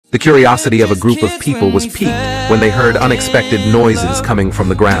The curiosity of a group of people was piqued when they heard unexpected noises coming from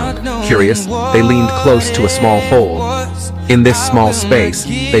the ground. Curious, they leaned close to a small hole. In this small space,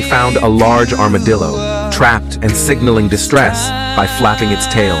 they found a large armadillo, trapped and signaling distress by flapping its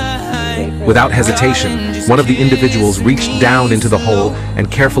tail. Without hesitation, one of the individuals reached down into the hole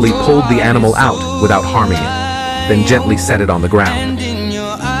and carefully pulled the animal out without harming it, then gently set it on the ground.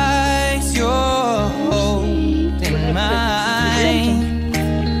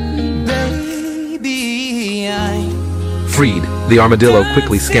 Freed, the armadillo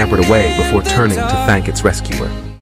quickly scampered away before turning to thank its rescuer.